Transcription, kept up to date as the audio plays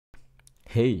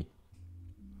Hey,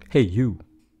 hey you.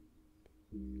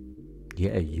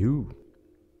 Yeah, you.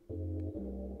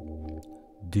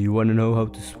 Do you want to know how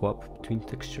to swap between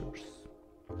textures?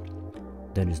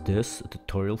 Then is this a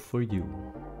tutorial for you.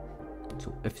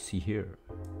 So if you see here.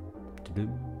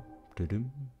 Da-dum, da-dum,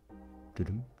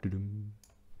 da-dum, da-dum.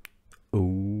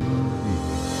 Oh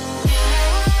yeah.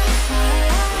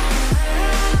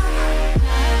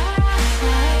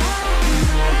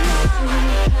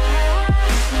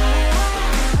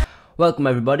 Welcome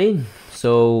everybody.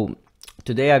 So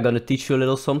today I'm gonna teach you a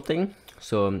little something.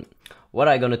 So what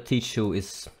I'm gonna teach you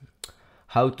is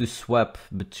how to swap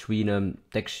between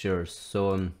textures.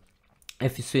 So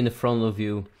if you see in the front of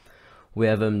you, we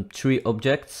have 3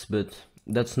 objects, but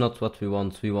that's not what we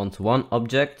want. We want one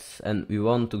object and we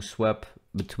want to swap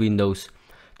between those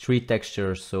 3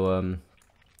 textures. So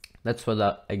that's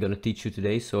what I'm gonna teach you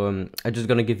today. So I'm just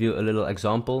gonna give you a little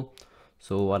example.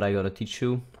 So what I'm gonna teach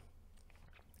you.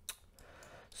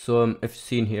 So if you've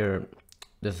seen here,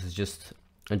 this is just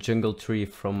a jungle tree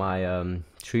from my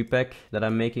tree pack that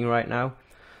I'm making right now.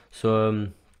 So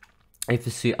if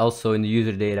you see also in the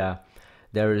user data,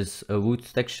 there is a wood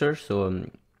texture. So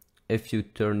if you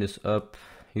turn this up,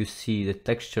 you see the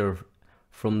texture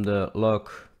from the log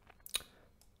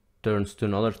turns to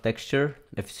another texture.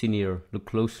 If you see here, look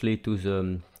closely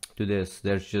to this.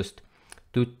 There's just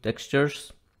 2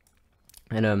 textures,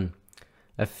 and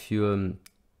if you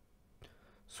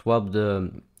swap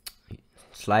the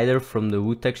slider from the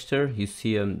wood texture, you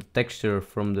see texture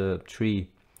from the tree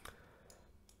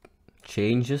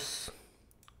changes.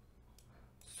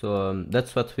 So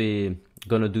that's what we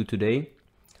gonna do today.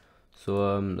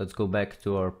 So let's go back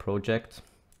to our project.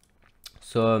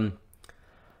 So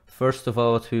first of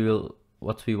all,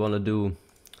 what we want to do.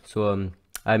 So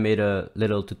I made a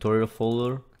little tutorial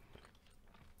folder.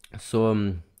 So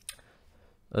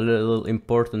a little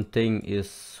important thing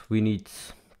is we need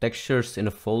textures in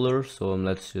a folder. So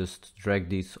let's just drag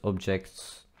these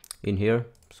objects in here.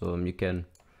 So you can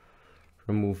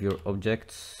remove your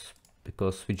objects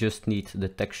because we just need the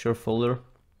texture folder.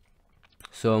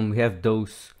 So we have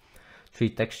those 3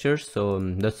 textures. So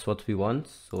that's what we want.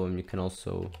 So you can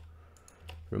also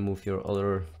remove your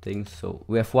other things. So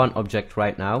we have 1 object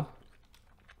right now.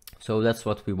 So that's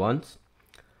what we want.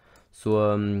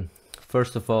 So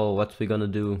first of all, what we're gonna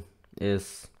do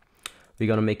is we're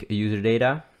gonna make a user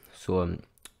data. So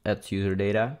add user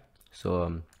data.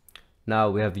 So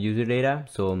now we have user data.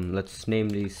 So let's name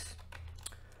this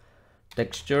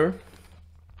texture,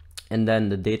 and then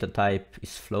the data type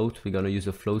is float. We're gonna use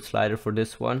a float slider for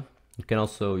this one. You can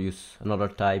also use another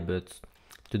type, but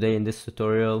today in this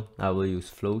tutorial I will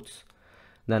use floats.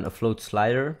 Then a float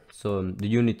slider. So the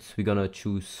unit we're gonna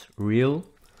choose real.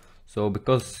 So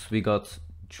because we got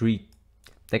 3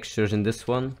 textures in this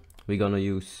one, we're gonna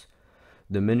use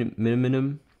the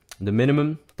minimum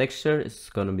texture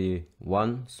is gonna be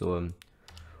 1. So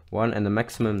 1, and the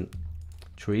maximum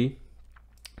 3.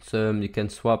 So you can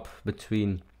swap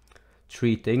between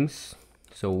 3 things.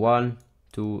 So 1,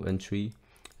 2 and 3,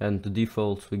 and the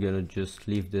default we're gonna just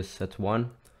leave this at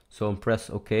 1. So press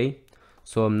OK.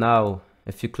 So now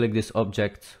if you click this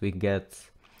object, we get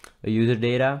a user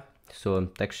data. So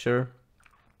texture.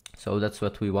 So that's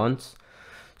what we want.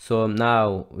 So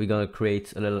now we're gonna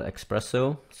create a little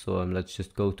Xpresso. So let's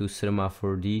just go to cinema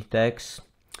 4D tags.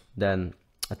 Then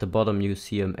at the bottom you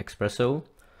see Xpresso.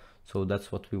 So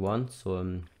that's what we want. So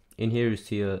in here you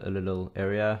see a little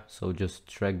area. So just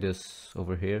drag this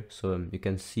over here. So you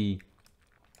can see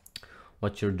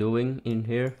what you're doing in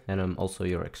here, and also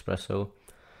your Xpresso.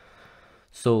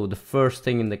 So the first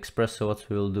thing in the Xpresso, what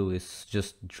we will do is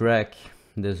just drag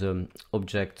this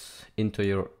object into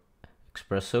your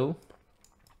Xpresso.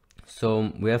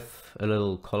 So we have a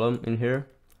little column in here.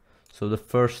 So the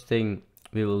first thing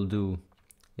we will do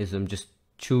is just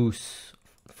choose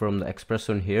from the Xpresso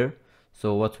in here.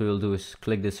 So what we will do is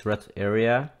click this red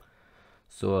area.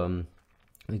 So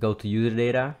we go to user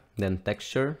data, then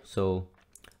texture. So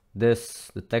the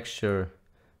texture,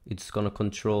 it's gonna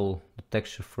control the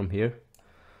texture from here.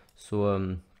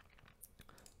 So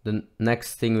the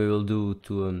next thing we will do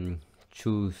to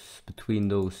choose between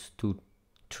those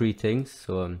 3 things.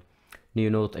 So new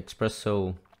node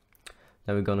Xpresso,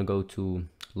 then we're gonna go to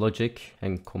logic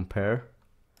and compare.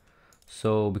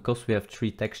 So because we have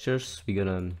 3 textures, we're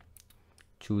gonna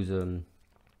choose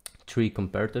 3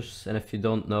 comparators. And if you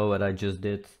don't know what I just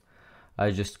did,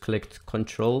 I just clicked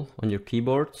Control on your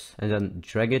keyboard and then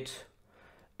drag it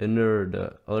under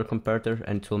the other comparator,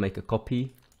 and it will make a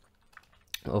copy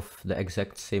of the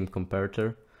exact same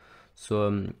comparator.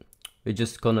 So we're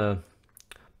just gonna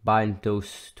bind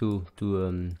those 2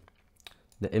 to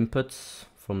the inputs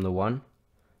from the 1.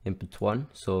 input 1.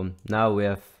 So now we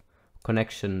have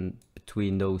connection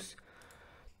between those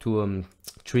two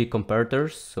three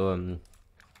comparators. So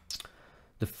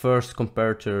the first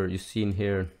comparator you see in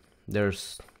here,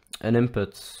 there's an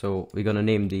input, so we're gonna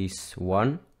name these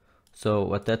 1. So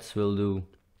what that will do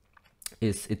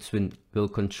is will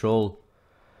control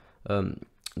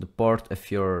the part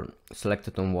if you're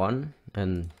selected on 1,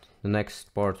 and the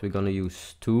next part we're gonna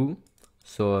use 2.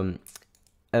 So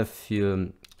if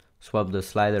you swap the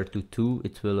slider to 2,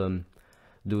 it will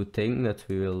do a thing that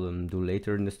we will do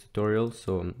later in this tutorial.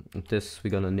 So this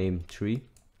we're gonna name 3.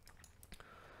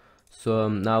 So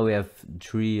now we have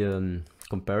 3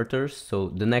 comparators. So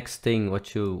the next thing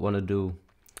what you want to do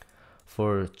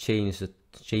for changing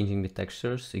the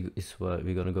textures is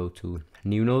we're gonna go to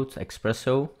new node,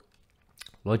 Xpresso,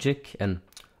 logic, and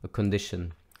a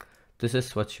condition. This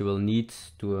is what you will need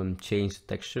to change the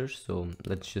textures. So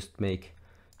let's just make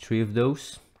 3 of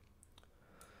those.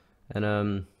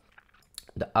 And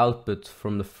the output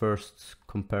from the first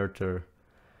comparator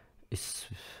is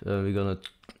we're gonna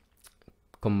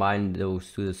combine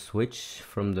those to the switch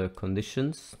from the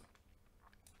conditions,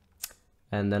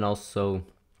 and then also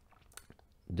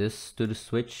this to the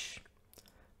switch,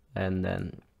 and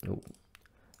then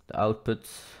the output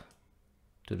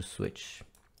to the switch.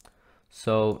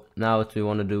 So now what we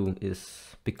want to do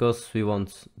is, because we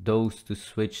want those to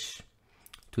switch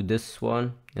to this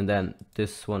one and then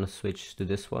this one to switch to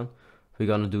this one, we're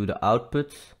gonna do the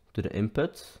output to the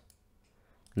input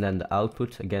and then the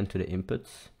output again to the input.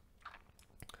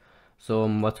 So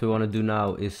what we want to do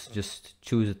now is just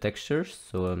choose the textures.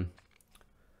 So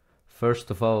first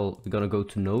of all, we're gonna go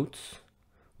to nodes.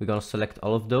 We're gonna select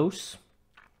all of those.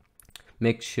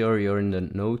 Make sure you're in the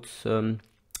nodes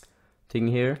thing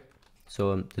here.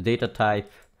 So the data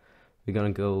type, we're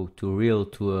gonna go to real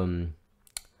to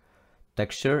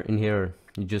texture. In here,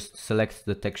 you just select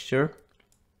the texture.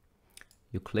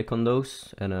 You click on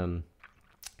those, and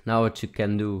now what you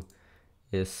can do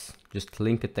is just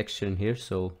link a texture in here.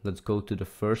 So let's go to the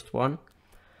first one,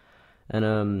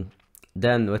 and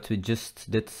then what we just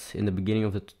did in the beginning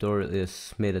of the tutorial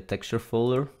is made a texture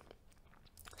folder.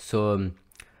 So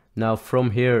now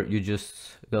from here you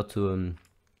just got to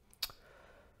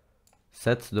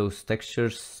set those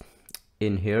textures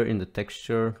in here in the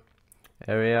texture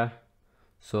area.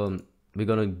 So we're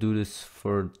gonna do this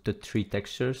for the 3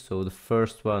 textures. So the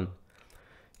first one,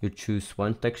 you choose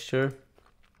one texture,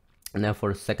 and then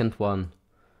for the second one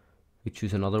we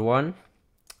choose another one,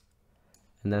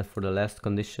 and then for the last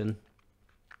condition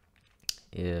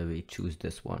we choose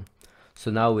this one. So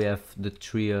now we have the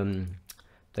 3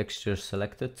 textures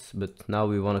selected, but now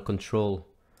we want to control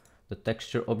the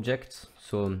texture object.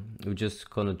 So we're just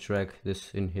gonna drag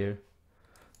this in here.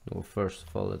 No, first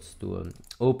of all, let's do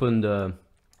open the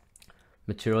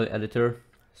material editor.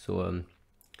 So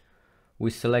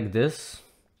we select this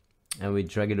and we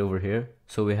drag it over here.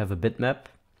 So we have a bitmap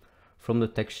from the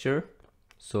texture.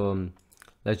 So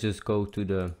let's just go to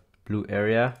the blue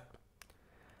area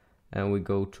and we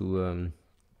go to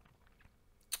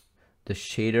the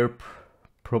shader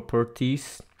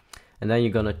properties, and then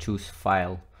you're gonna choose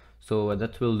file. So what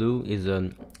that will do is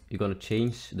you're gonna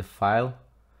change the file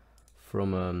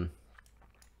from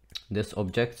this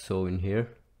object, so in here.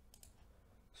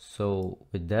 So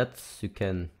with that you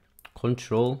can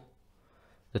control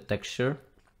the texture.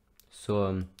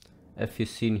 So if you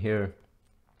see in here,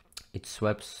 it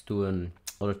swaps to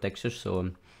other texture.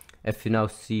 So if you now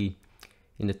see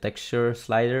in the texture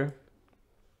slider,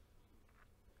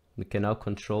 we can now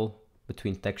control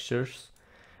between textures,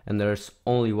 and there's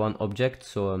only one object,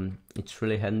 so it's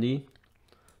really handy.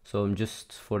 So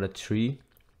just for the tree,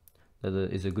 that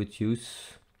is a good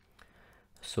use.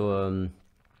 So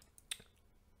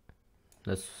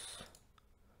that's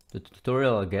the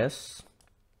tutorial, I guess.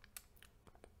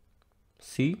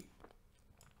 See,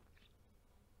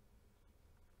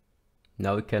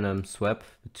 now we can swap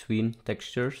between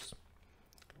textures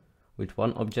with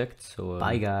one object. So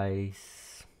bye guys.